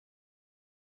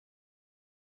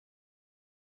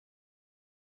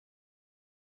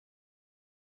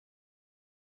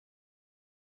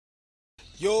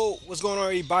Yo, what's going on,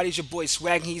 everybody? It's your boy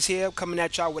Swag. He's here, coming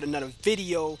at y'all with another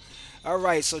video. All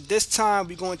right, so this time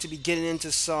we're going to be getting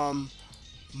into some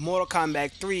Mortal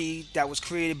Kombat 3 that was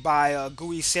created by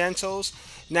GUI Santos.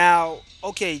 Now,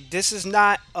 okay, this is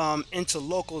not into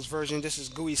locals version. This is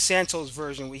GUI Santos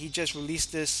version, where he just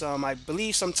released this, I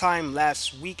believe, sometime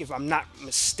last week, if I'm not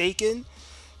mistaken.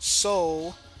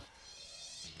 So,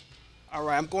 all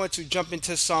right, I'm going to jump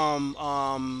into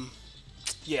some,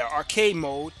 yeah, arcade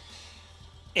mode.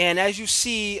 And as you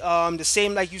see, the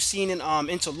same like you've seen in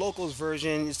Interlocals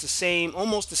version is the same,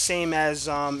 almost the same as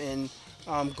in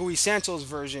GUI Santos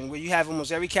version, where you have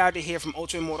almost every character here from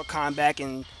Ultimate Mortal Kombat,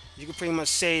 and you can pretty much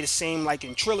say the same like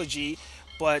in Trilogy,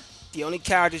 but the only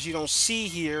characters you don't see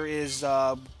here is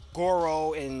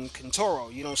Goro and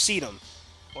Kentaro. You don't see them.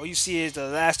 All you see is the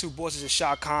last two bosses is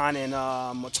Shao Kahn and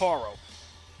Motaro.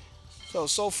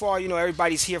 So far,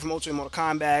 everybody's here from Ultimate Mortal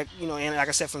Kombat, and like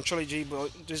I said, from Trilogy, but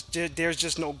there's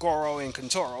just no Goro and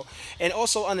Kentaro. And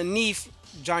also underneath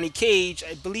Johnny Cage,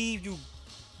 I believe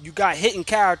you got hidden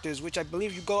characters, which I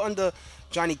believe you go under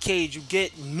Johnny Cage, you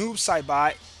get Noob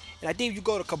Saibot, and I think if you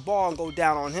go to Cabal and go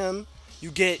down on him,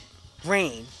 you get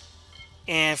Rain.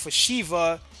 And for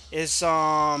Shiva, it's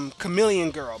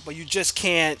Chameleon Girl, but you just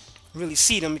can't really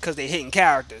see them because they're hidden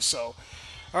characters. So,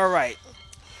 all right.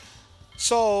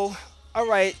 So, all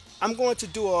right, I'm going to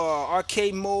do a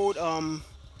arcade mode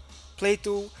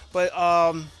playthrough, but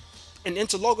in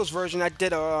Interlocals version, I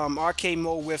did a arcade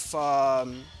mode with a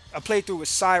playthrough with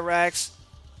Cyrax,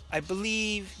 I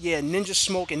believe, yeah, Ninja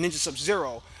Smoke and Ninja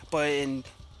Sub-Zero. But in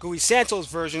GUI Santos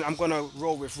version, I'm gonna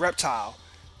roll with Reptile,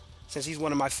 since he's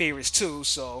one of my favorites too.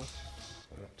 So,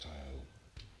 Reptile.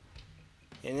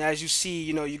 and as you see,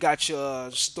 you got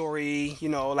your story,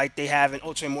 like they have in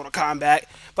Ultimate Mortal Kombat.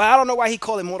 But I don't know why he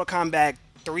called it Mortal Kombat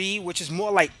 3, which is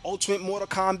more like Ultimate Mortal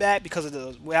Kombat because of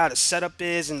the way how the setup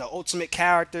is and the ultimate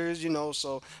characters,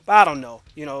 so, but I don't know.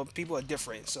 People are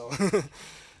different, so.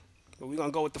 But we're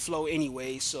gonna go with the flow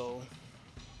anyway, so.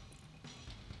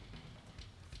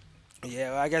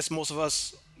 Yeah, I guess most of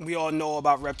us, we all know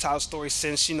about Reptile's story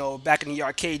since, back in the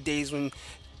arcade days when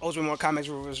Ultimate Mortal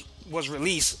Kombat was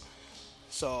released.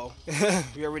 So,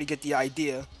 we already get the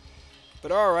idea.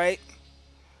 But alright.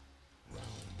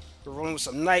 We're rolling with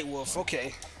some Nightwolf.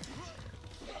 Okay.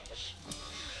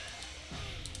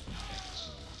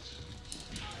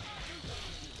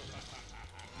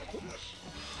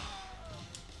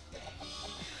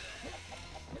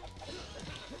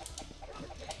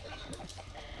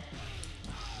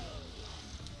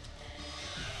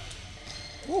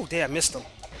 Ooh, damn, missed him.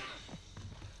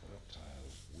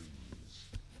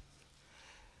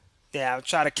 Yeah, I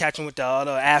tried to catch him with the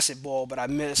other acid ball, but I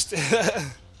missed.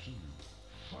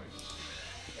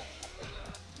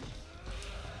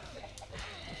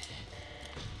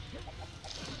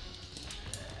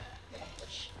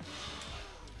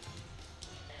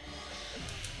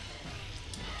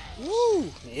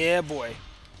 Woo! Yeah, boy.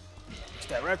 It's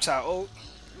that reptile. Oh,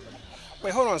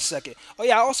 wait, hold on a second. Oh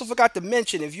yeah, I also forgot to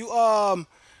mention, if you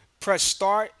press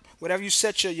start, whatever you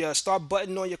set your start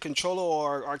button on your controller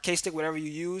or arcade stick, whatever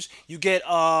you use, you get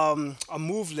a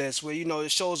move list where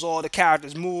it shows all the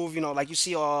characters move. Like you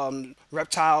see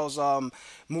reptiles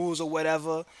moves or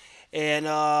whatever, and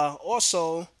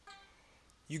also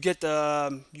you get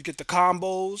the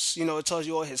combos. It tells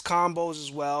you all his combos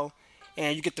as well,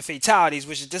 and you get the fatalities,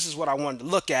 which is this is what I wanted to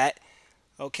look at.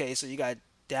 Okay, so you got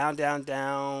down, down,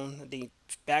 down, then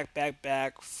back, back,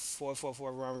 back, 4, 4,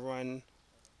 4, run, run.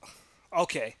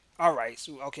 Okay, all right.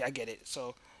 So okay, I get it.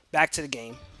 So back to the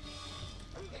game.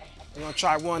 We're gonna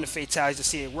try one of the fatalities to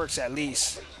see if it works at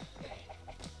least.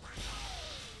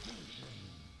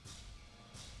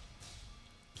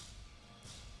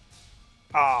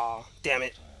 Ah, damn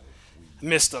it,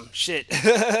 missed him. Shit.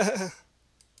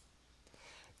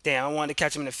 Damn, I wanted to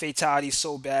catch him in the fatality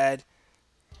so bad.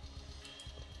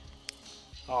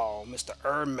 Oh, Mr.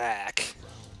 Ermac.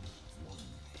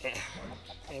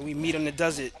 And we meet him that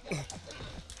does it.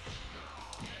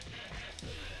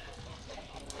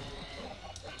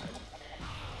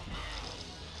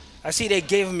 I see they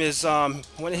gave him his one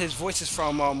of his voices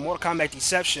from Mortal Kombat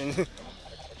Deception.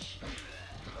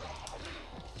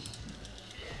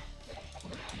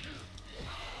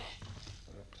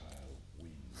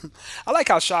 I like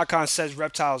how Shao Kahn says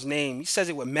Reptile's name. He says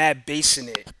it with mad bass in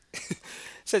it.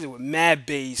 Says it with mad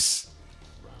bass.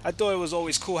 I thought it was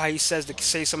always cool how he say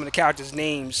some of the characters'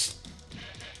 names.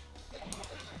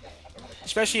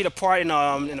 Especially the part in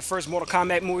the first Mortal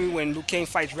Kombat movie when Liu Kang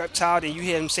fights Reptile, and you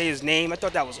hear him say his name. I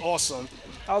thought that was awesome.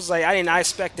 I was like, I did not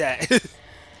expect that.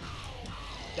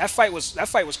 That fight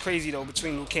was crazy though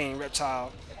between Liu Kang and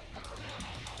Reptile.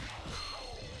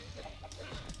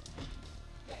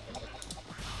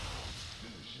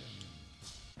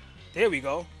 There we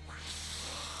go.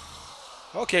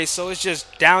 Okay, so it's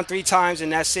just down 3 times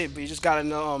and that's it. But you just gotta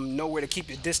know where to keep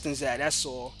your distance at. That's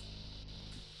all.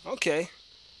 Okay,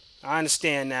 I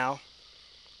understand now.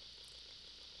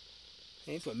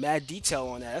 They put mad detail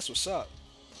on that. That's what's up.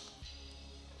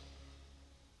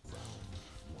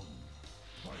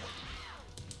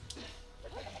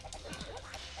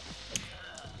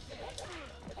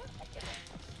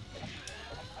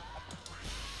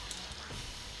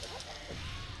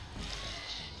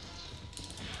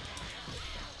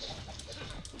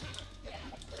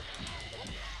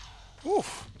 Whew.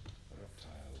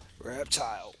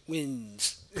 Reptile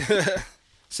wins.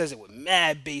 Says it with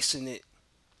mad bass in it.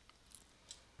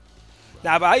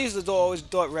 Nah, but I used to always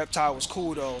thought Reptile was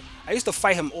cool though. I used to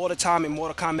fight him all the time in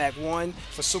Mortal Kombat 1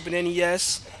 for Super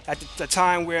NES at the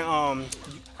time where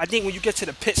I think when you get to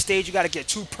the pit stage you gotta get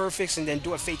 2 perfects and then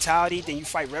do a fatality, then you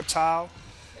fight Reptile.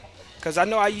 Cause I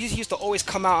know used to always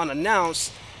come out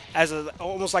unannounced as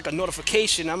almost like a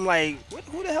notification. I'm like,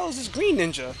 who the hell is this green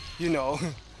ninja? You know.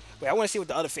 Wait, I want to see what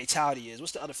the other fatality is.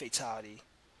 What's the other fatality?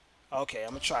 Okay, I'm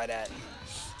gonna try that.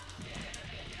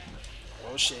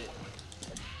 Oh shit.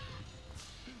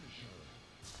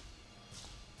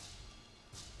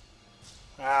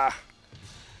 Ah,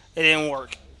 it didn't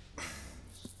work.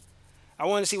 I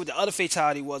wanted to see what the other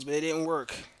fatality was, but it didn't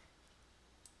work.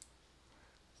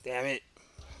 Damn it.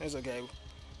 It's okay.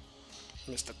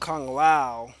 Mr. Kung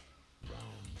Lao.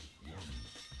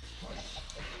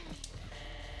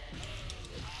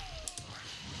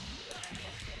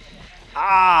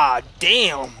 Ah,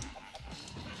 damn.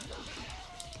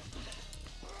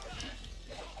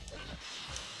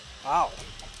 Wow.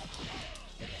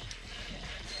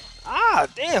 Ah,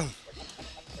 damn.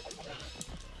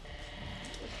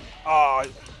 Oh,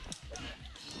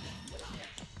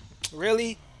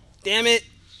 really? Damn it.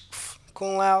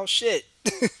 Kung Lao, shit.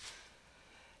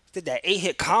 Did that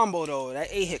 8-hit combo though. That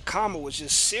 8-hit combo was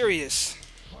just serious.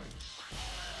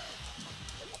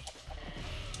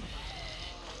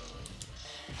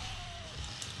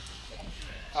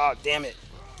 Oh, damn it.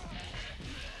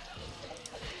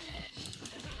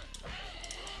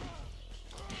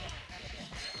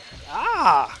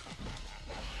 Ah.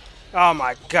 Oh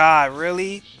my god,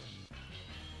 really?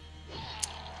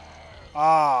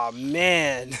 Oh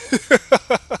man.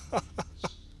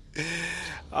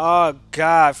 Oh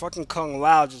god, fucking Kung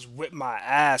Lao just whipped my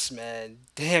ass, man.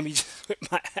 Damn, he just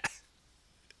whipped my ass.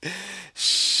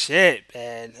 Shit,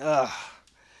 man. Ugh.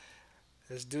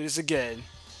 Let's do this again.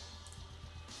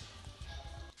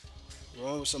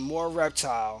 Going with some more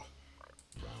Reptile.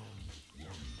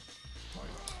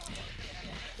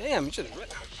 Damn, he just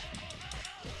ripped.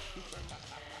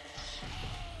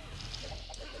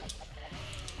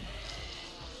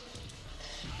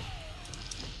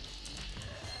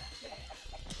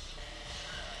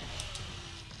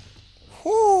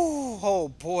 Whoo!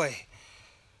 Oh boy.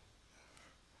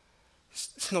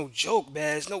 It's no joke,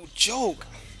 man. It's no joke.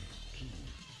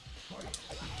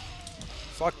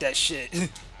 Fuck that shit.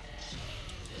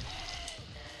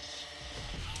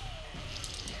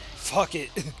 Fuck it.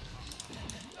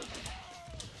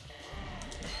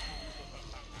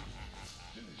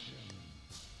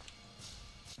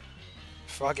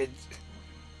 Fuck it.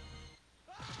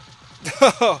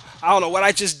 I don't know what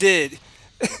I just did.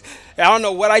 I don't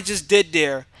know what I just did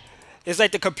there. It's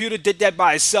like the computer did that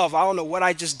by itself. I don't know what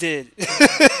I just did.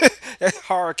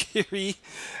 Harakiri.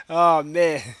 Oh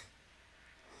man.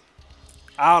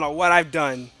 I don't know what I've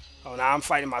done. Oh, now I'm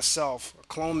fighting myself. A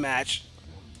clone match.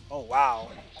 Oh wow.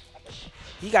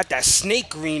 He got that snake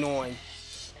green on.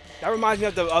 That reminds me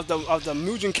of the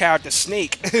M.U.G.E.N character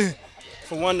Snake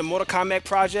from one of the Mortal Kombat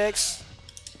projects.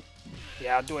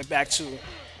 Yeah, I'll do it back too.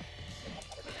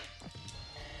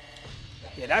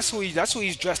 Yeah, that's who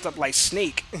he's dressed up like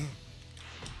Snake.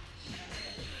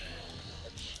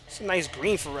 It's a nice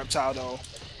green for Reptile though.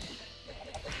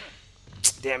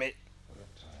 Damn it.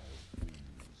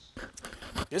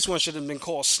 This one should have been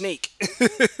called Snake.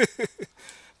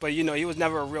 But you know, he was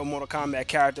never a real Mortal Kombat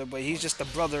character, but he's just the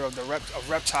brother of of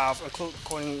Reptile,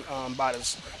 according by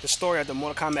the story of the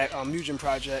Mortal Kombat M.U.G.E.N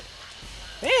project.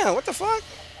 Damn, what the fuck?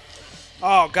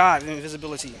 Oh god,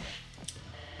 invisibility.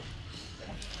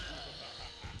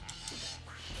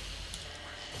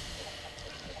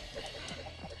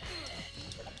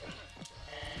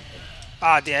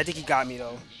 Ah, damn, I think he got me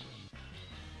though.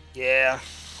 Yeah,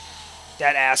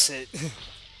 that acid.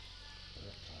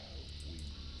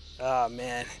 Oh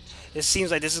man, it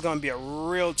seems like this is gonna be a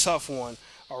real tough one.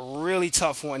 A really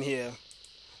tough one here.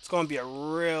 It's gonna be a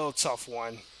real tough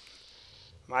one.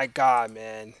 My god,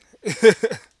 man.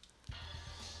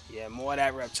 Yeah, more of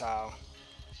that Reptile.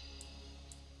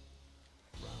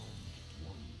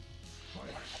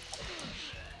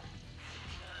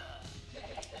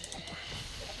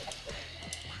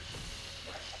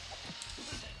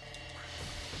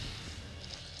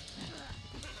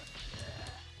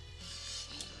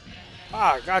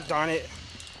 Ah, god darn it.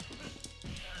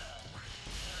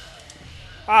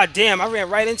 Ah, damn, I ran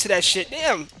right into that shit.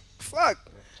 Damn, fuck.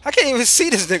 I can't even see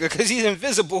this nigga because he's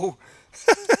invisible.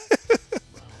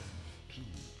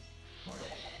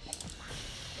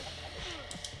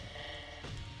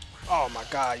 Oh my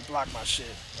god, he blocked my shit.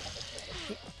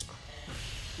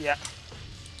 Yeah.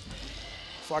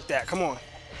 Fuck that, come on.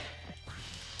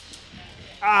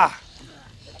 Ah.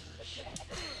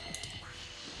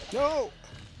 No.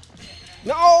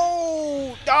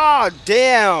 No. Ah,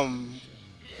 damn.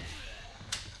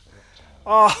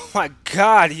 Oh my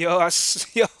god, yo.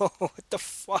 Yo, what the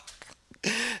fuck?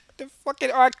 The fucking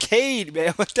arcade,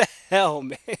 man. What the hell,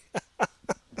 man?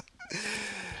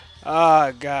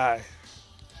 Oh god.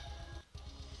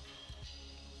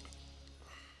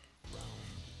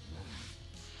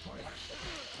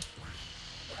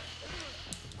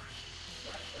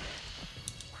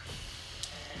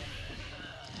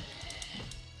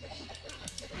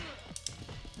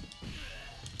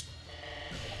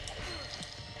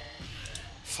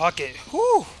 Fuck it.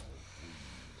 Whew.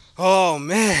 Oh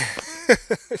man.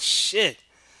 Shit.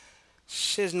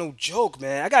 Shit's no joke,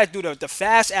 man. I gotta do the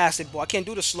fast acid ball. I can't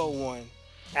do the slow one.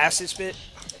 Acid spit.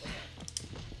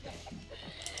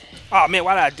 Oh man,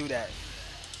 why did I do that?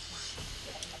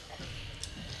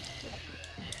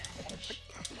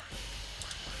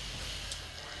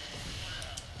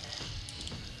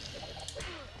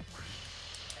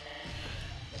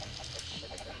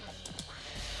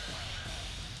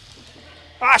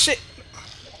 Ah shit.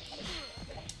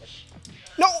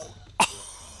 No.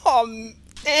 Oh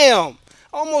damn.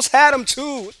 I almost had him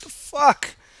too. What the fuck?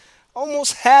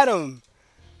 Almost had him.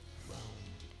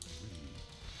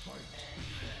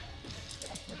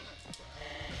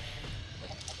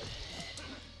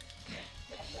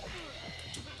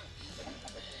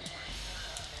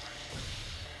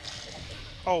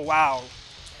 Oh wow.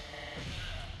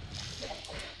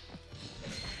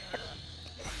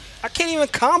 I can't even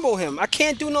combo him. I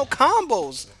can't do no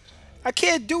combos. I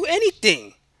can't do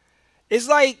anything. It's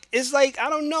like I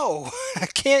don't know. I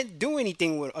can't do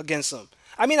anything against him.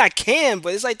 I mean I can,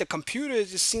 but it's like the computer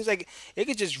just seems like it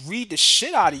could just read the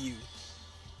shit out of you.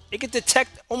 It could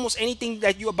detect almost anything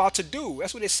that you're about to do.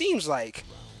 That's what it seems like.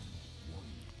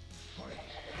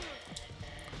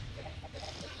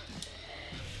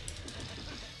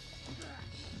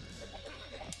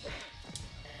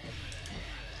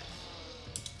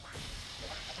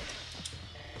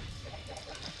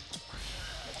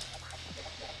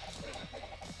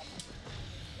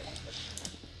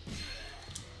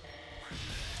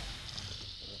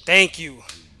 Thank you.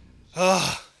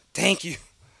 Thank you.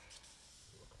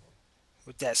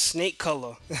 With that snake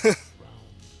color.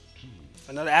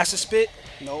 Another acid spit?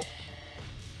 Nope.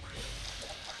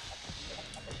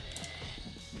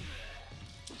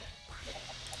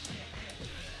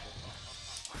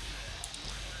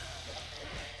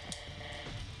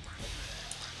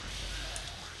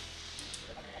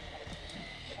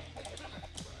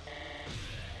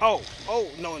 Oh, oh,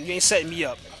 no, you ain't setting me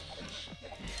up.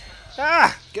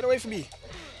 Ah, get away from me.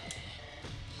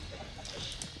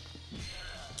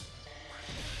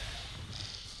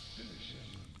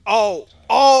 Oh,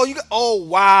 oh, oh,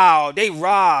 wow. They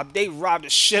robbed the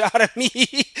shit out of me.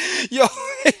 Yo,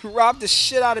 they robbed the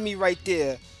shit out of me right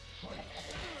there.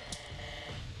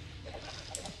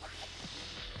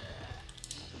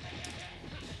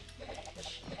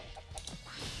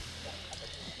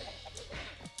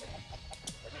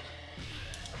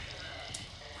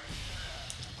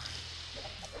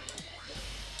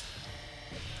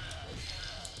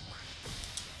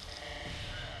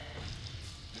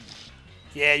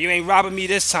 Yeah, you ain't robbing me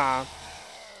this time.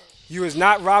 You is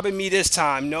not robbing me this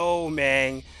time. No,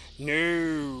 man.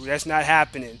 No, that's not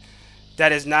happening.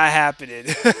 That is not happening.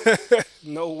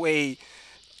 No way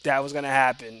that was gonna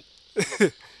happen.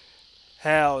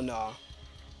 Hell no.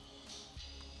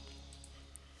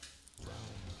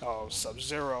 Oh,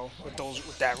 Sub-Zero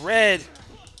with that red.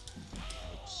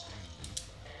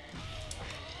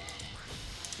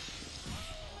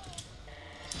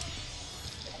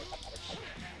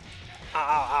 Ow,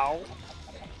 ow,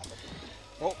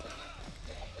 ow. Oh.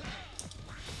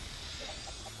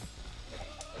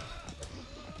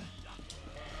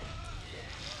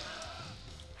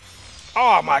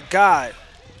 Oh my god.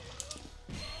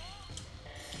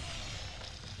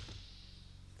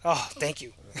 Oh, thank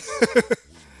you.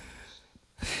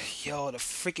 Yo, the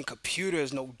freaking computer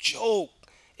is no joke.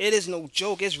 It is no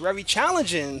joke. It's very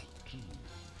challenging.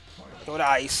 Throw the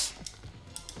ice.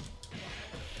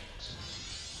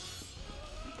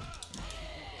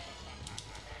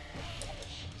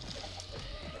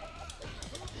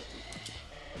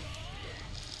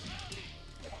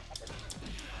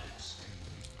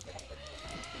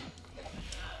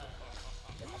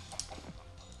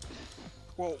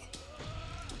 Whoa.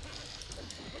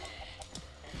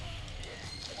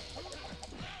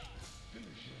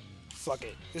 Fuck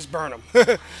it. Just burn him.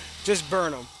 Just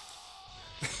burn him.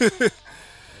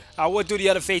 I would do the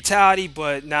other fatality,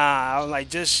 but nah. I'm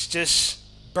like, just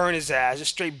burn his ass.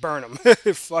 Just straight burn him.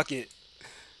 Fuck it.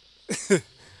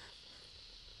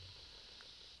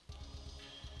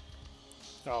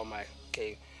 Oh my.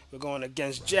 Okay. We're going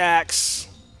against Jax.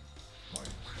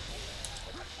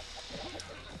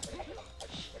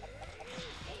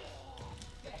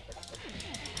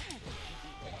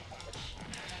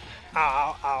 Ow,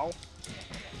 ow, ow.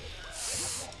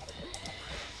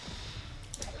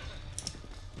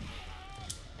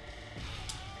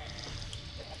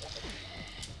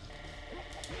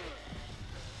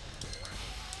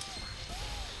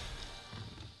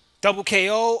 Double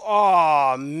KO.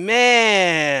 Oh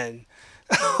man.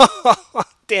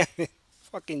 Damn it.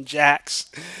 Fucking Jax.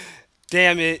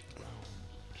 Damn it.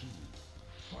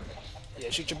 Yeah,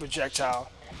 shoot your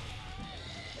projectile.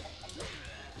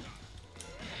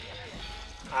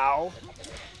 Ow.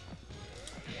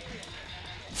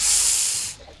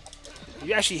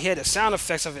 You actually hear the sound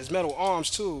effects of his metal arms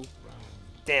too.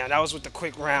 Damn, that was with the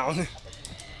quick round.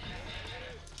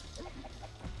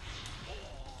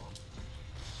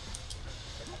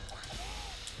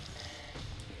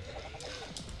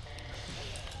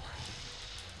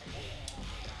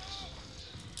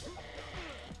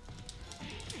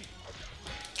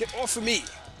 Get off of me.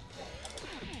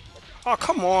 Oh,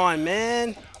 come on,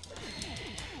 man.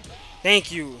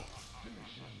 Thank you.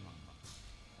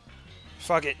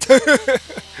 Fuck it.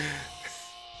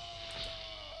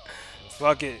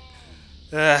 Fuck it.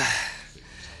 Ugh.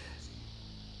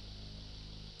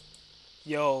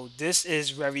 Yo, this is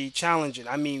very challenging.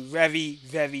 I mean, very,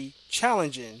 very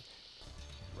challenging.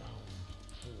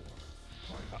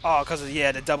 Oh, because of,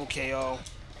 yeah, the double KO.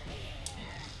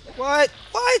 What?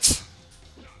 What?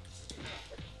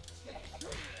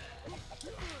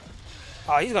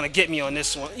 Oh, he's going to get me on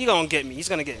this one. He's going to get me. He's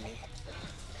going to get me.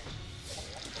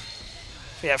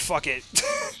 Yeah, fuck it.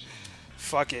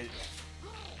 Fuck it.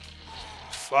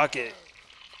 Fuck it.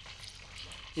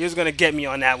 He was going to get me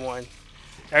on that one.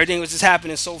 Everything was just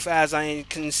happening so fast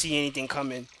couldn't see anything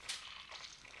coming.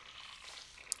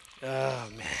 Oh,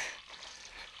 man.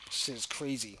 This shit is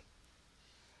crazy.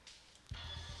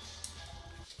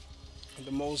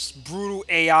 The most brutal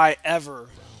AI ever.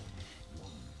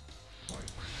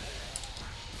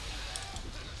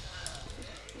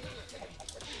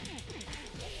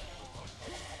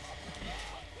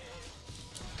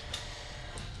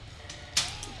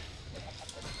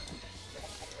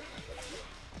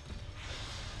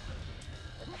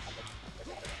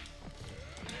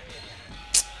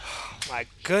 My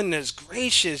goodness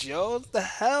gracious, yo. What the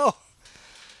hell?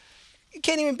 You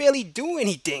can't even barely do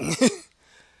anything.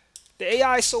 The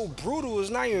AI is so brutal, it's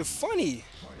not even funny.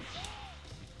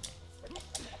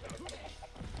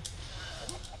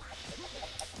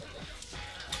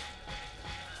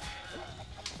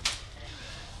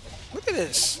 Look at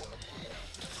this.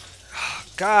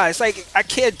 God, it's like I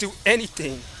can't do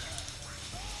anything.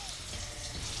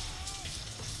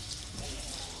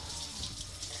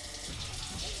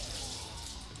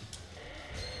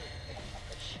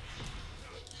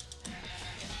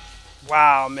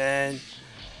 Wow, man.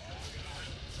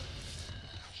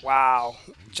 Wow.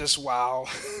 Just wow.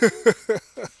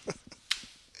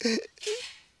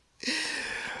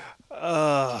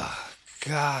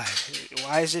 God.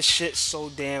 Why is this shit so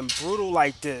damn brutal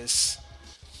like this?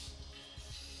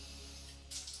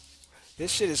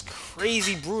 This shit is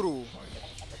crazy brutal.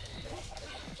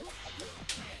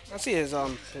 I see his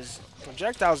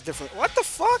projectile's different. What the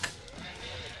fuck?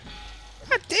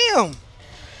 God damn.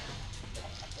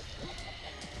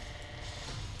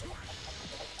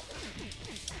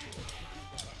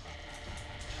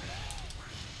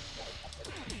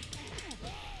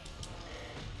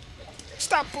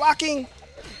 Stop blocking.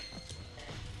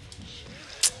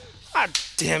 God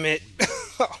damn it.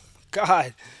 Oh,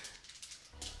 God.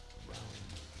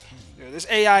 Dude, this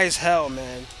AI is hell,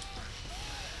 man.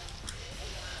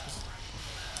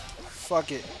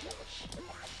 Fuck it.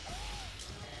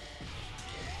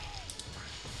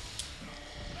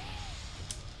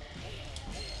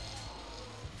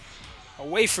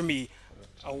 Away from me.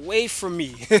 Away from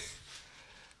me.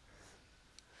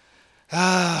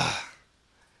 Ah.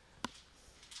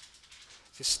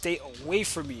 Just stay away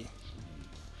from me.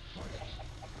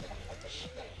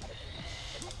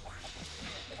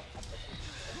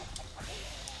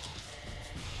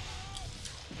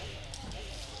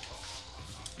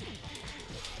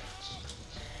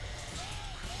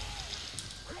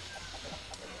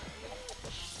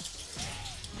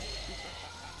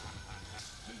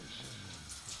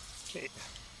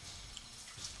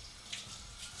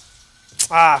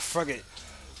 Ah, fuck it.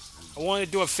 I wanted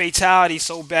to do a fatality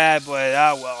so bad, but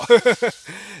ah well.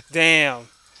 Damn.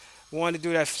 Wanted to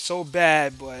do that so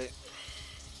bad, but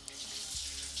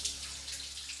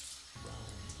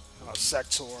oh,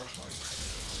 Sector.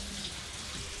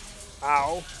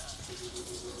 Ow.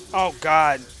 Oh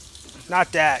God.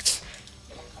 Not that.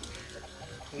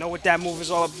 You know what that move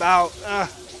is all about?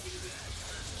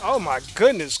 Oh my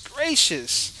goodness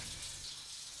gracious.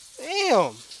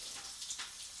 Damn.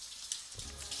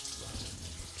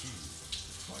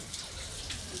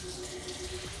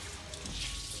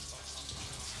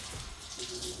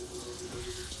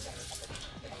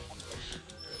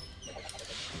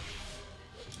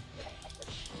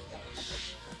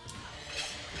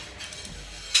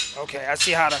 Okay, I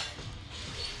see how to.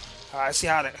 I see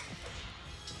how to.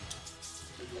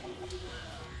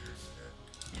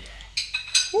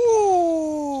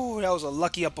 Ooh, that was a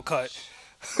lucky uppercut.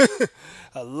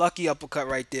 A lucky uppercut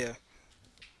right there.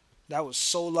 That was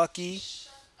so lucky.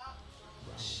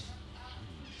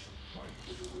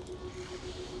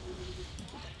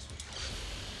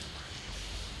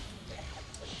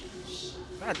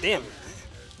 God damn it.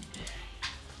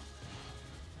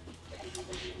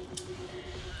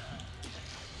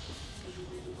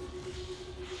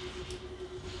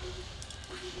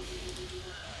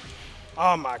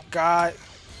 Oh my God.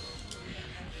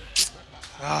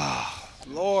 Ah,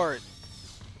 Lord.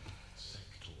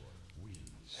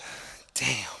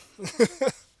 Damn.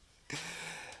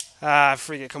 Ah,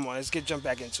 freak it. Come on. Let's get jump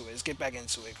back into it. Let's get back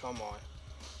into it. Come on.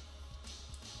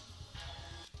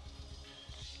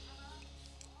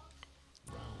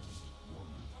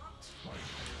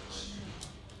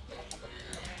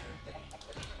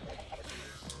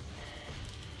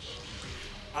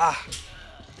 Ah,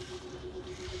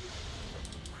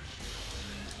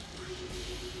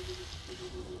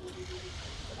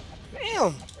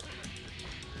 damn.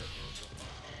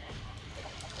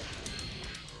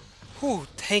 Whew,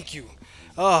 thank you.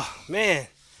 Oh, man.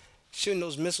 Shooting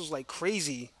those missiles like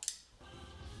crazy.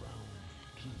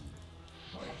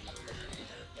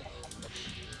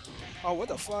 Oh, what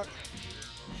the fuck?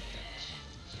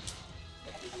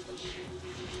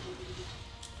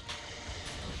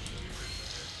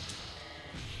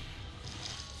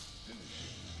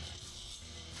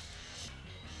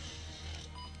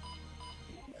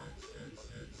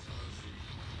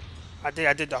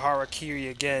 I did the Harakiri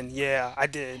again. Yeah, I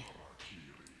did.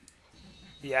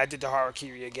 Yeah, I did the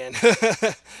Harakiri again.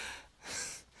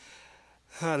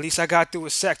 At least I got through a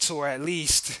sector, at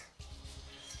least.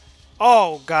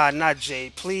 Oh, God, not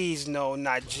Jade. Please, no,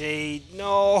 not Jade.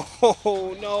 No,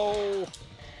 no.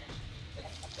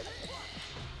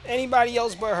 Anybody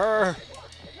else but her.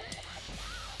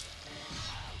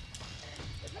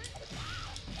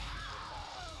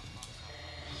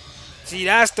 See,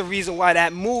 that's the reason why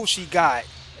that move she got.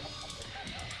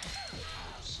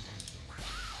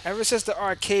 Ever since the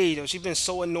arcade, though, she's been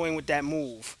so annoying with that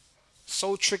move.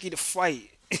 So tricky to fight.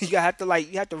 You have to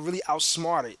like, you have to really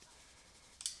outsmart it.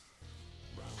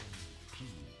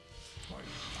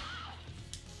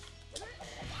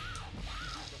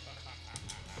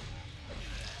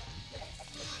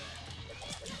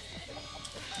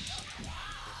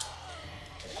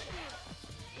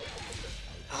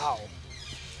 Ow.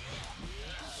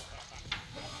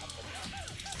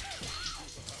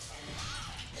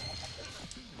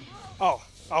 Oh,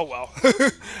 oh well.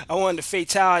 I wanted to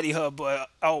fatality her, but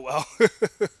oh well.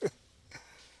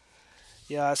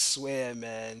 Yeah, I swear,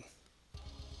 man.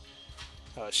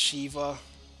 Shiva.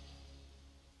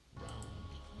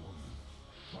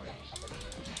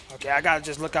 Okay, I gotta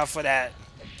just look out for that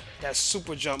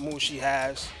super jump move she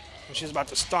has when she's about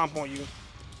to stomp on you.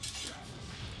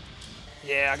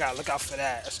 Yeah, I gotta look out for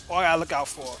that. That's all I gotta look out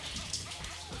for.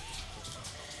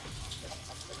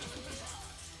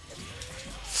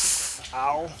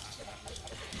 Ow.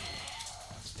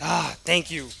 Ah,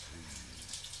 thank you.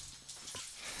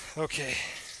 Okay.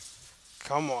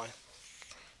 Come on.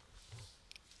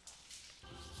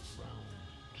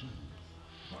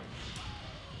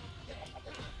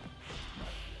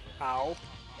 Ow.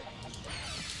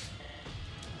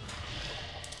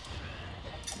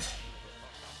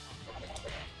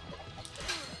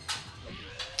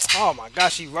 Oh my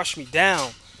gosh, he rushed me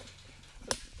down.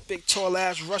 Big tall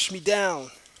ass rushed me down.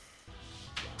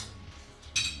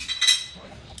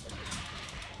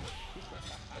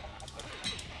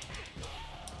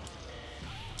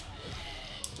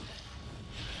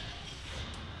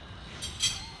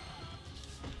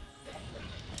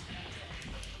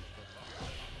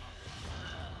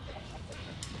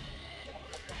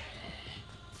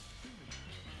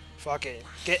 Fuck it.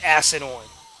 Get acid on.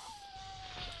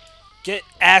 Get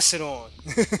acid on.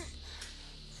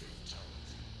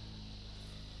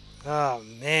 Oh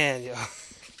man, yo.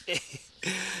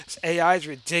 This AI is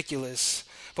ridiculous.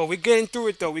 But we're getting through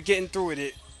it though. We're getting through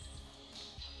it.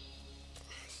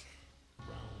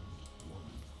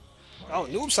 Oh,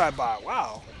 noob sidebot.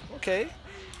 Wow. Okay.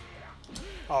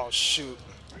 Oh shoot.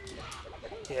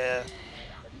 Yeah.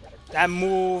 That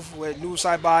move with noob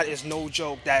sidebot is no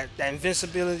joke. That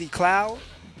invincibility cloud.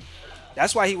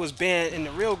 That's why he was banned in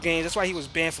the real game. That's why he was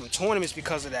banned from tournaments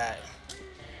because of that.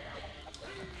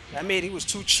 That made he was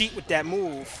too cheap with that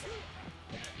move.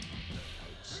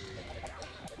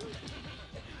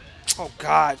 Oh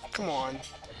God, come on.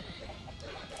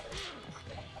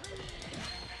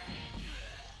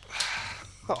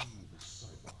 Oh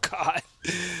God,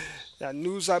 that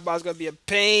new sidebot's gonna be a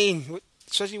pain,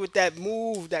 especially with that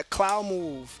move, that cloud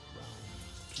move.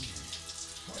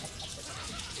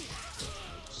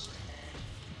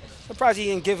 Surprised he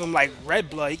didn't give him like red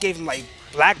blood. He gave him like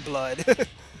black blood.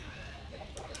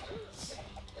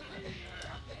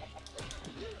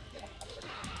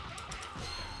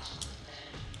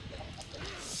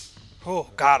 Oh,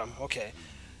 got him. Okay.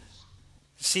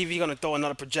 See if he's gonna throw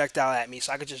another projectile at me,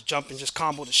 so I could just jump and just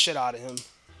combo the shit out of him.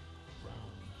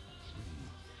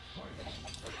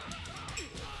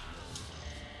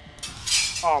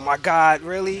 Oh my God,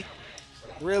 really?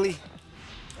 Really?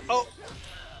 Oh,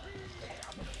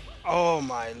 oh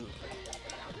my.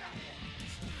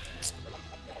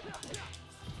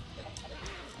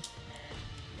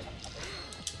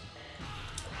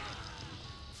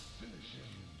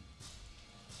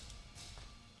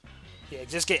 Yeah,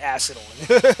 just get acid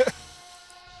on.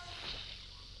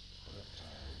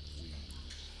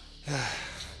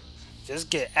 Just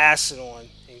get acid on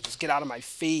and just get out of my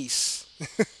face.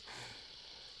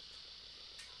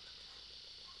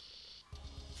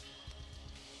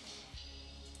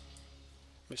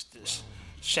 Mr.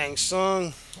 Shang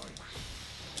Tsung.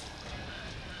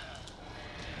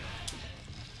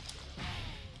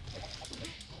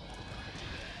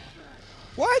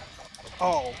 What?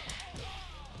 Oh.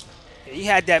 Yeah, he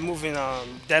had that move in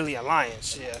Deadly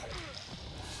Alliance, yeah.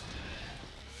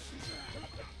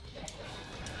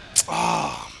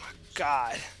 Oh my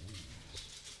God.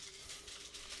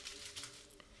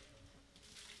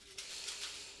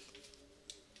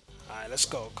 Alright, let's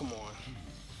go. Come on.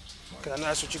 Cause I know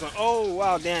that's what you're going. Oh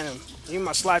wow, damn. Even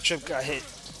my slide trip got hit.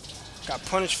 Got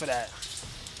punished for that.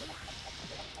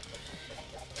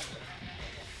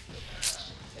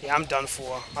 Yeah, I'm done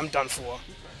for. I'm done for.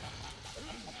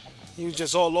 He was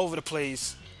just all over the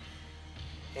place.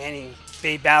 And he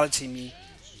fade balloted me.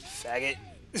 Faggot.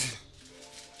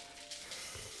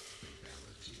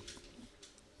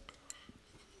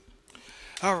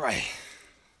 Alright.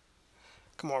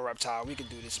 Come on, Reptile. We can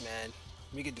do this, man.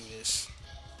 We can do this.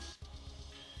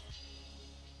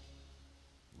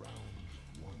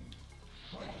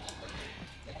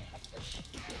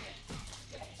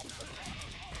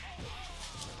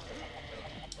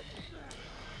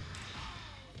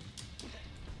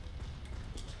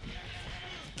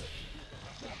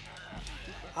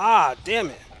 Ah, damn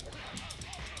it.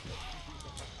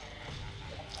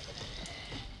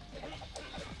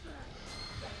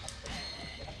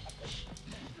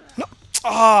 No.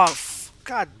 Oh,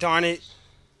 God darn it.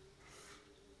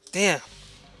 Damn.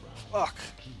 Fuck.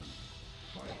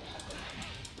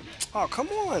 Oh, come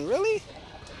on. Really?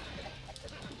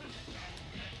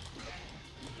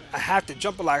 I have to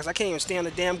jump a lot because I can't even stay on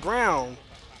the damn ground.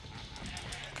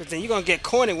 Because then you're going to get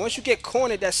cornered. Once you get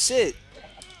cornered, that's it.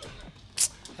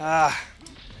 Ah.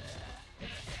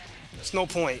 It's no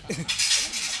point.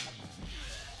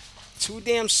 Too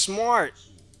damn smart.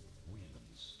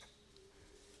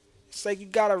 It's like you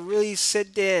gotta really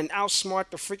sit there and outsmart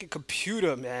the freaking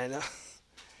computer, man.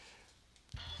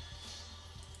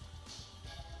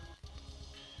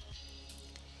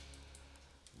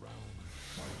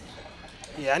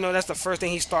 Yeah, I know that's the first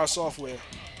thing he starts off with.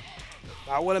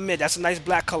 I will admit, that's a nice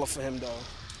black color for him, though.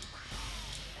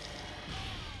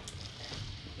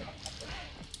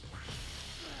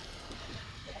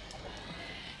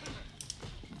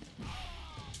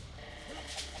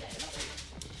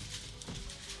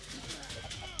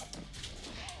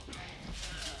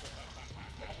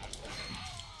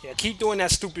 Yeah, keep doing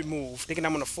that stupid move, thinking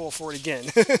I'm gonna fall for it again.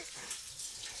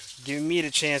 Giving me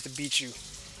the chance to beat you.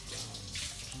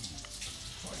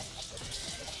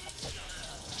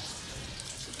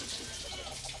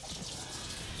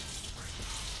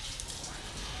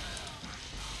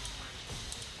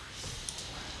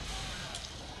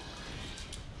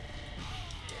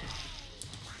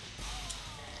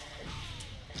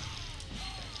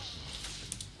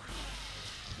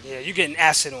 Yeah, you're getting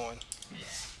acid on.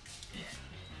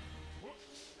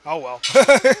 Oh well.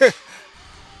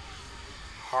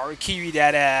 Harakiri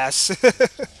that ass.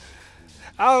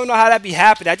 I don't know how that be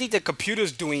happening. I think the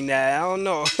computer's doing that. I don't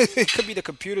know. It could be the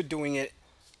computer doing it.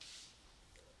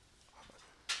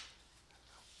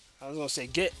 I was gonna say,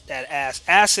 get that ass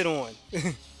acid on.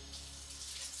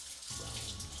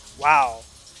 Wow,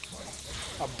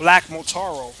 a black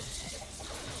Motaro.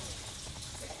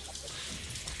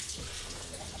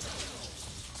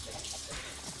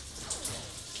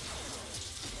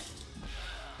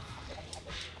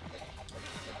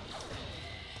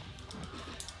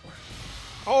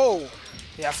 Oh,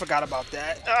 yeah, I forgot about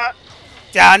that.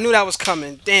 Yeah, I knew that was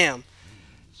coming. Damn,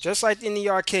 just like in the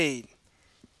arcade.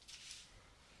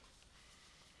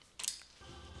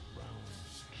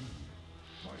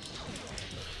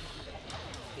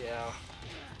 Yeah,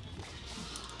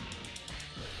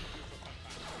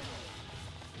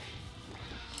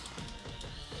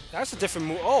 that's a different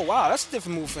move. Oh wow, that's a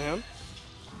different move for him.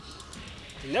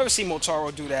 You never see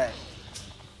Motaro do that.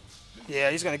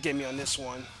 Yeah, he's gonna get me on this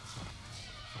one.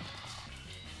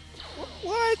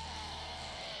 What?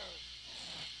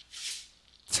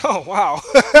 Oh wow.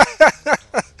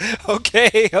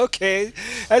 Okay, okay.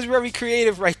 That's very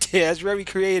creative right there. That's very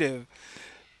creative.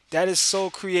 That is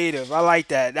so creative. I like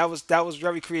that. That was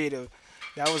very creative.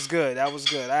 That was good. That was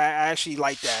good. I actually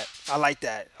like that. I like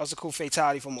that. That was a cool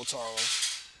fatality from Motaro.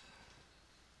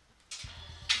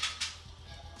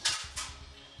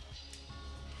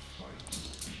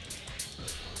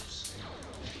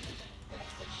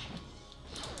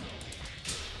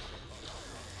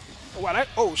 Oh, wow,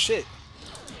 oh shit.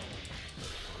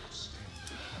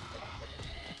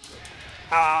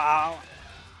 Ow, ow, ow.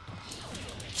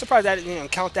 Surprised that didn't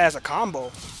count that as a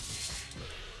combo.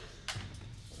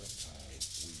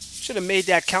 Should have made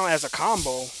that count as a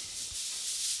combo.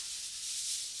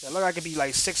 That looked like it'd be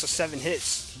like 6 or 7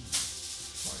 hits.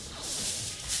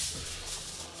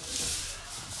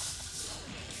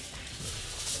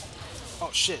 Oh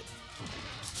shit.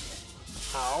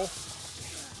 Ow.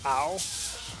 Ow.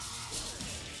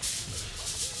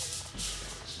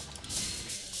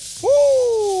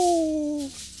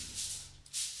 Woo!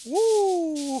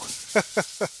 Woo!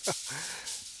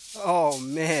 Oh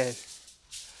man.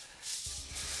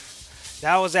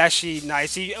 That was actually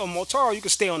nice. See, Motaro, you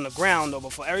can stay on the ground though,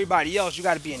 but for everybody else, you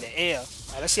got to be in the air.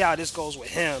 All right, let's see how this goes with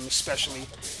him, especially.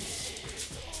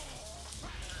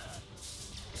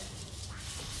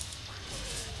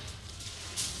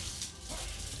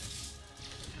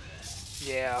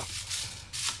 Yeah.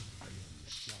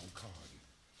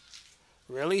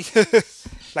 Really?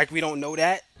 Like we don't know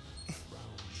that?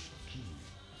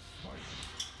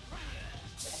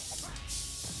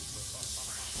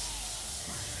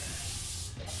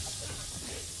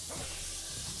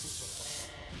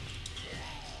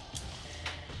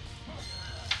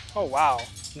 Oh wow.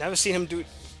 Never seen him do.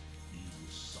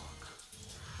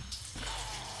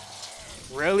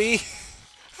 Really?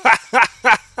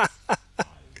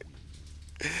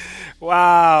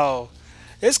 Wow.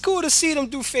 It's cool to see them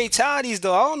do fatalities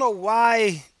though. I don't know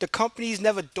why the companies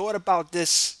never thought about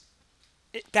this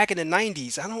back in the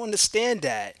 90s. I don't understand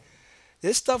that.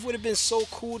 This stuff would have been so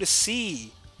cool to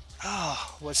see.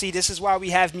 Oh, well, see, this is why we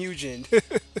have Mugen.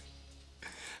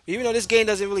 Even though this game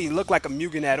doesn't really look like a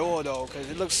Mugen at all, though, because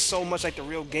it looks so much like the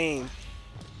real game.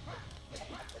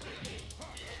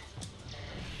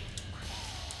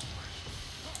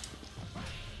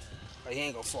 But he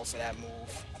ain't gonna fall for that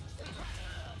move.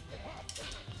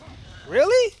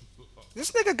 Really?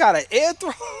 This nigga got an air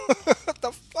throw? What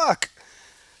the fuck?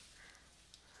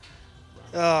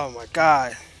 Oh my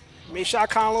god. Made Shao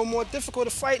Kahn a little more difficult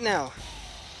to fight now.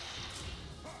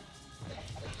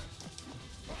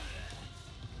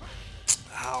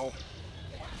 Ow.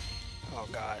 Oh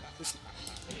god.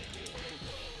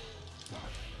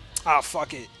 Ah,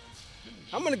 fuck it.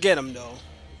 I'm gonna get him though.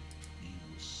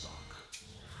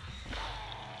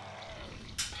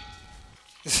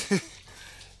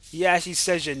 He actually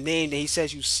says your name, then he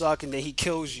says you suck, and then he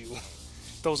kills you.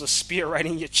 Throws a spear right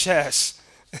in your chest.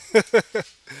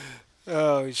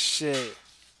 Oh shit.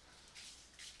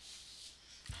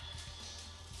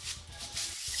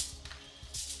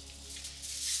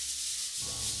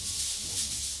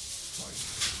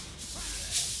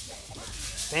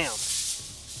 Damn.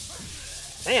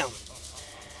 Damn.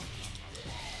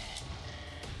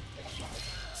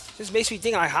 This makes me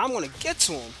think like how I'm gonna get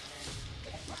to him.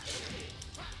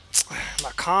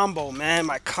 My combo, man,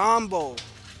 my combo.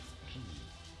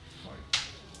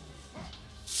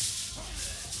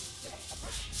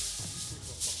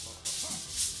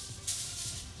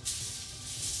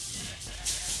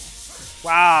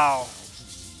 Wow.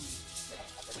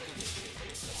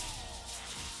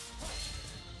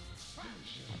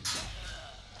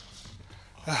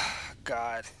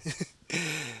 God.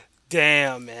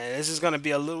 Damn, man. This is going to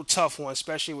be a little tough one,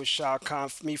 especially with Shao Kahn.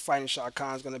 Me fighting Shao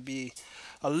Kahn is going to be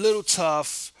a little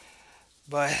tough,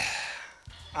 but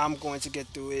I'm going to get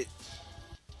through it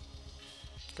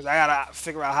because I got to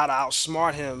figure out how to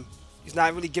outsmart him. He's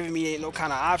not really giving me no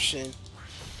kind of option.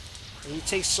 And he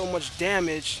takes so much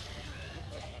damage.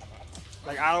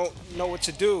 Like, I don't know what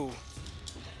to do.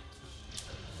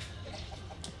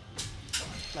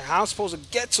 Like, how I'm supposed to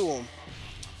get to him?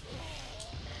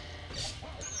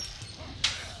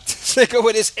 This nigga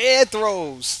with his air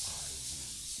throws.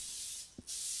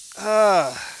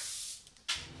 And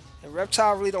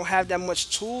Reptile really don't have that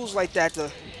much tools like that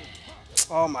to...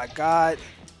 Oh my god.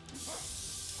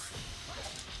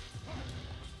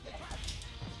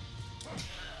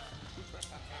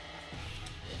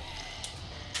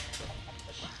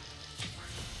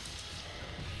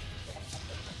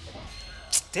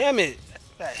 Damn it.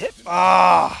 That hit.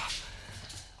 Ah.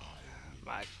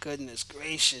 My goodness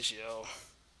gracious, yo.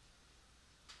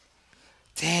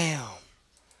 Damn.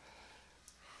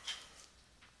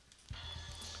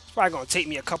 It's probably gonna take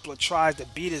me a couple of tries to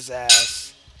beat his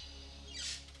ass.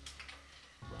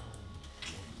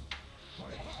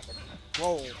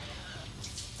 Whoa.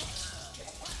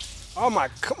 Oh my,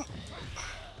 come.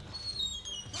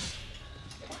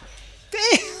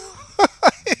 Damn.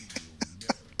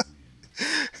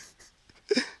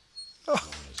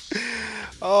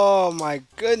 Oh my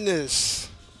goodness.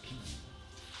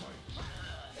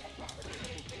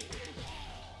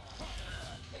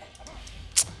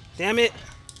 Damn it.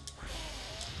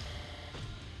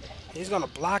 He's gonna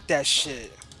block that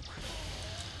shit.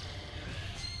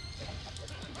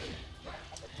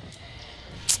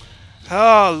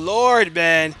 Oh Lord,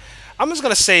 man. I'm just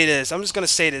gonna say this. I'm just gonna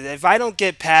say this. If I don't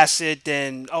get past it,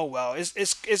 then oh well.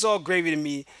 It's all gravy to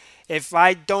me. If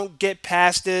I don't get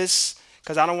past this,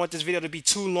 because I don't want this video to be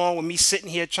too long with me sitting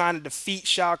here trying to defeat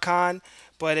Shao Kahn.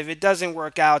 But if it doesn't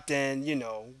work out, then you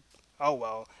know, oh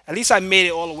well. At least I made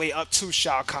it all the way up to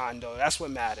Shao Kahn, though. That's what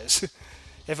matters.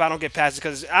 If I don't get past it,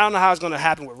 because I don't know how it's gonna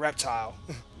happen with Reptile.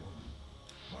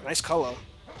 Nice color.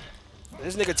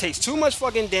 This nigga takes too much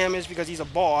fucking damage because he's a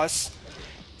boss.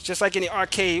 Just like in the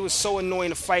arcade, it was so annoying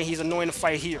to fight. He's annoying to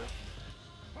fight here.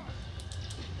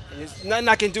 And there's nothing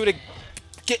I can do to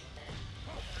get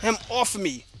him off of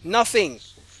me. Nothing.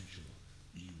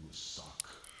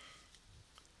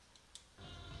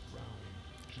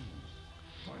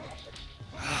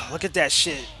 Look at that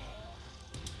shit.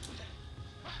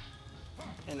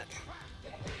 And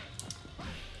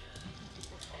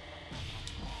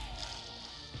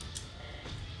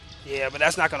yeah, but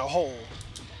that's not gonna hold.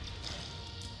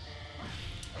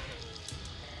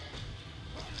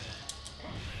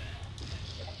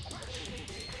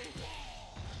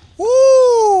 Woo!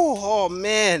 Oh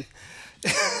man.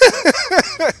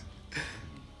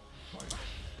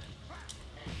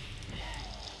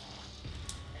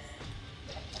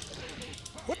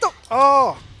 What the?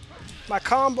 Oh, my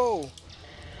combo.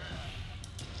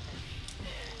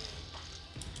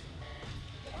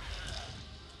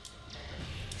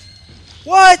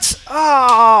 What?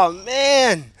 Oh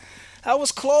man, that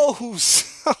was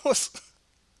close. That was.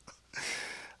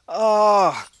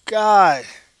 Oh God.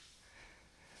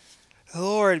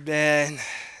 Lord, man.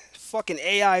 Fucking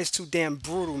AI is too damn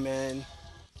brutal, man.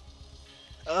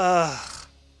 Ugh.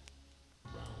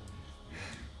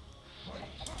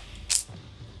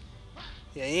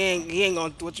 Yeah, he ain't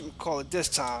gonna do what you call it this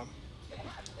time.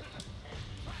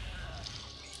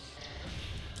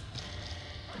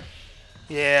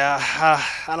 Yeah,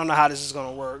 I don't know how this is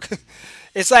gonna work.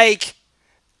 It's like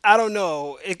I don't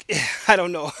know. I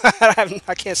don't know.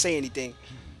 I can't say anything.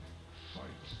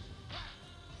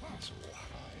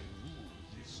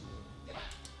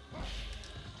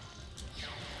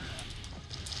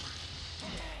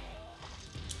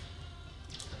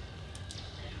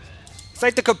 It's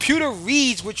like the computer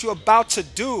reads what you're about to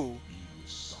do.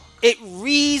 It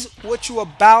reads what you're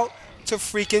about to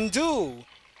freaking do.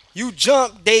 You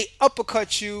jump, they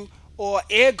uppercut you or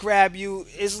air grab you.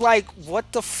 It's like,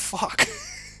 what the fuck?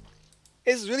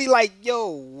 It's really like, yo,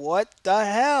 what the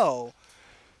hell?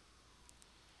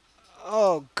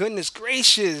 Oh, goodness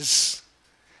gracious.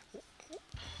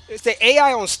 Is the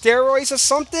AI on steroids or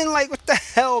something? Like, what the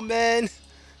hell, man?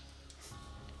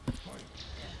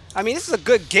 I mean, this is a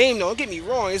good game, though. Don't get me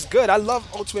wrong. It's good. I love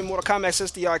Ultimate Mortal Kombat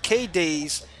since the arcade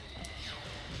days.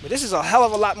 But this is a hell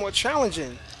of a lot more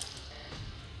challenging.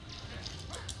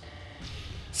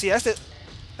 See, that's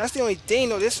the only thing,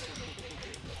 though.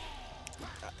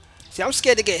 See, I'm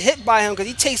scared to get hit by him because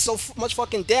he takes so much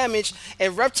fucking damage,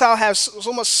 and Reptile has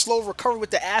so much slow recovery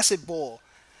with the acid ball.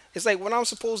 It's like, what I'm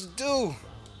supposed to do?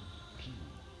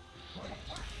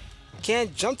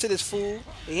 Can't jump to this fool.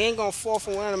 He ain't gonna fall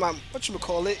from one of my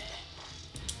whatchamacallit.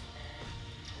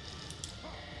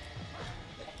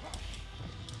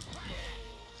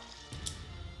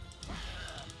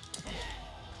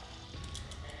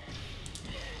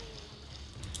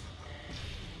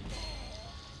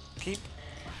 Keep.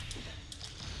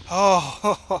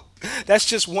 Oh, that's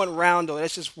just one round though.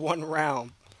 That's just one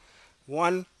round.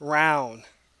 One round.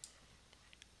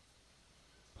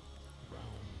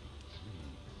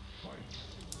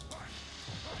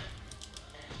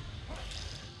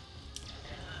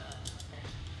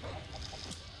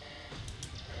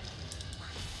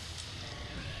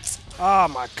 Oh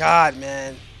my god,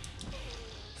 man.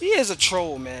 He is a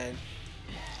troll, man.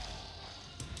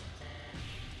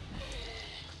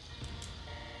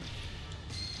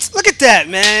 Look at that,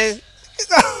 man.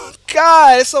 Oh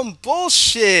god, it's some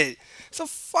bullshit. It's a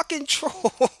fucking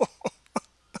troll.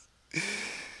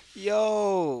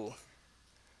 Yo.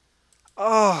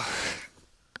 Oh,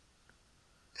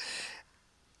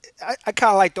 I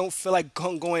kind of like don't feel like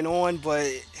going on, but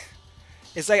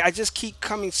it's like I just keep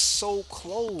coming so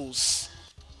close.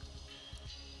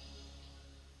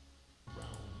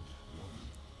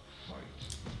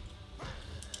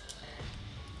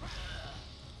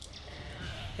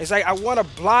 It's like I want to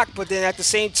block, but then at the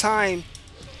same time,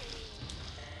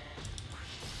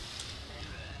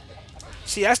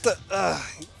 see that's the.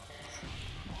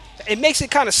 It makes it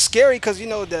kind of scary because you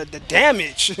know the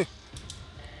damage.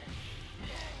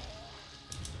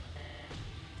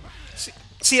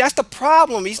 See, that's the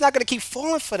problem. He's not gonna keep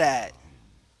falling for that.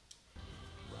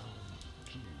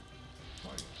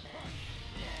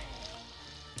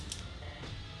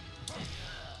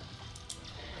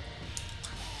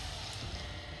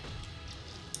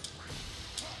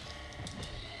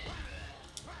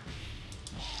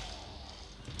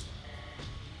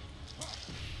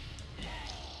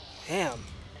 Damn.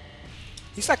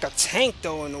 He's like a tank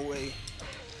though in a way.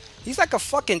 He's like a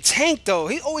fucking tank though.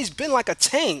 He's always been like a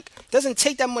tank. Doesn't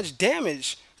take that much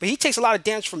damage, but he takes a lot of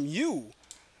damage from you.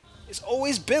 It's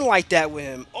always been like that with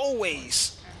him.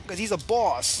 Always. Because he's a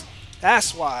boss.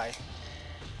 That's why.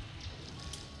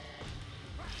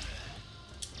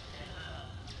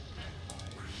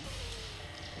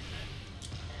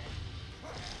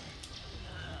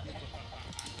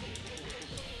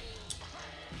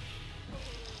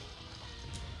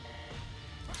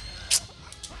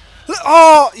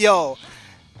 Oh, yo.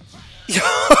 Yo.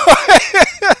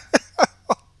 Oh,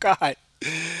 God.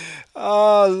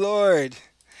 Oh, Lord.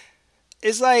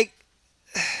 It's like,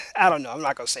 I don't know. I'm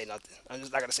not going to say nothing. I'm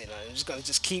just not going to say nothing. I'm just going to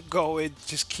just keep going.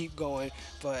 Just keep going.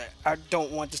 But I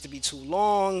don't want this to be too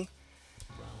long.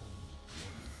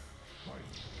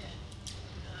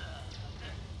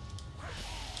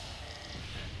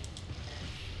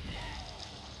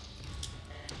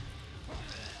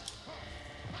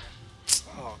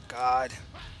 Oh, God.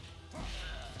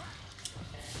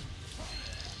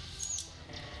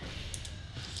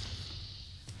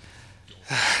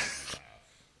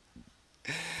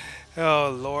 Oh,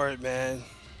 Lord, man.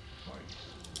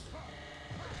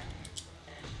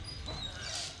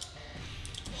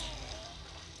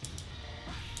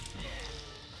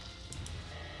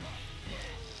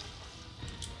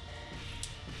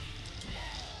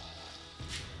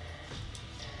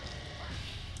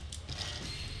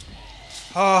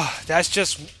 Oh, that's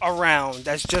just a round.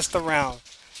 That's just a round.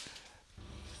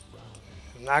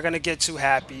 I'm not going to get too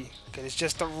happy because it's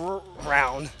just a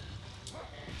round.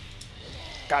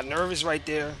 Got nervous right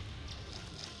there.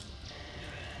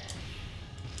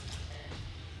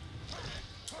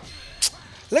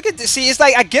 Look at this. See, it's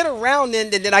like I get around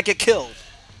then I get killed.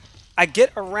 I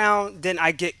get around, then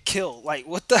I get killed. Like,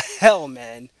 what the hell,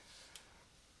 man?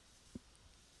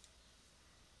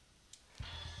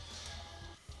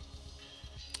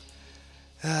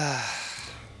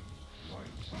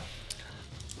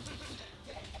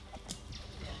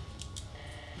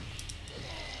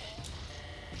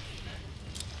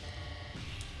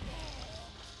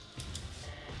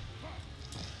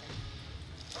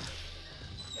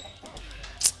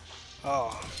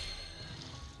 Oh.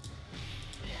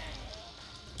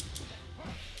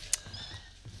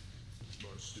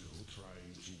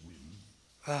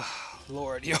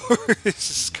 Lord, yo,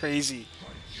 this is crazy.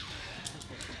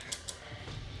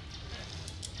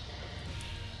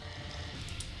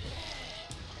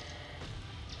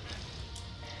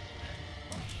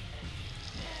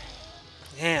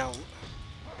 Damn.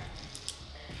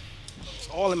 It's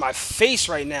all in my face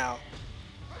right now.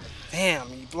 Damn,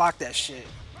 you blocked that shit.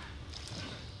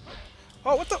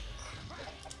 Oh, what the?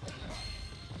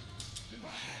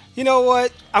 You know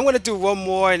what? I'm gonna do one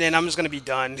more and then I'm just gonna be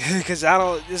done because I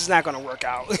don't. This is not gonna work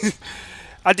out.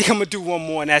 I think I'm gonna do one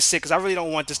more and that's it, because I really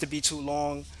don't want this to be too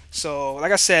long. So,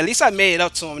 like I said, at least I made it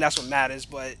up to him. That's what matters.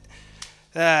 But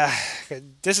uh,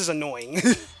 this is annoying,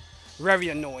 very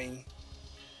annoying.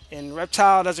 And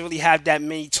Reptile doesn't really have that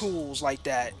many tools like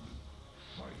that.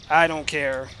 I don't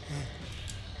care.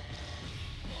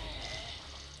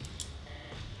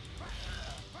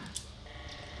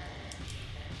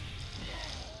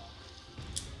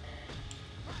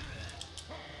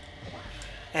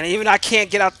 And even I can't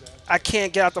get out. I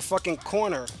can't get out the fucking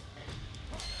corner.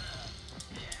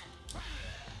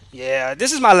 Yeah,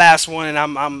 this is my last one, and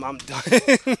I'm done.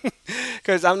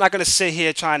 Because I'm not gonna sit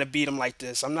here trying to beat him like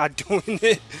this. I'm not doing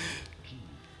it.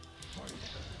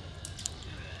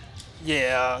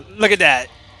 Yeah, look at that.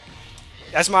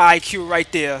 That's my IQ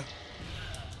right there.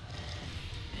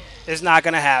 It's not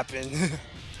gonna happen.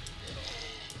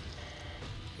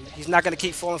 He's not gonna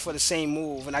keep falling for the same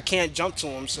move, and I can't jump to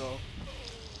him. So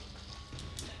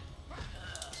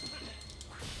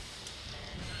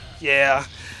yeah.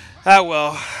 Ah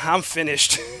well, I'm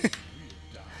finished.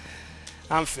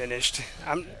 I'm finished.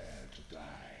 I'm.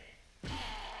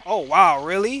 Oh wow,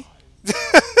 really?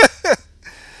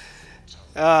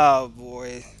 Oh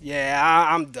boy, yeah,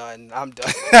 I'm done. I'm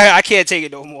done. I can't take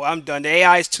it no more. I'm done. The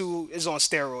AI is on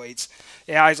steroids.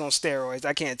 AI is on steroids.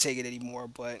 I can't take it anymore.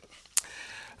 But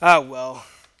well,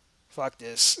 fuck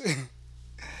this.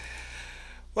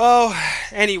 Well,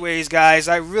 anyways, guys,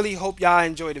 I really hope y'all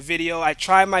enjoyed the video. I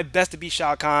tried my best to be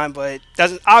Shao Kahn, but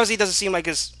doesn't seem like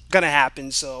it's gonna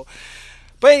happen. So,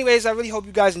 but anyways, I really hope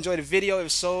you guys enjoyed the video.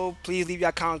 If so, please leave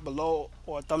your comments below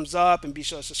or a thumbs up, and be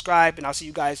sure to subscribe. And I'll see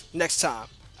you guys next time.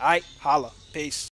 All right, holla, peace.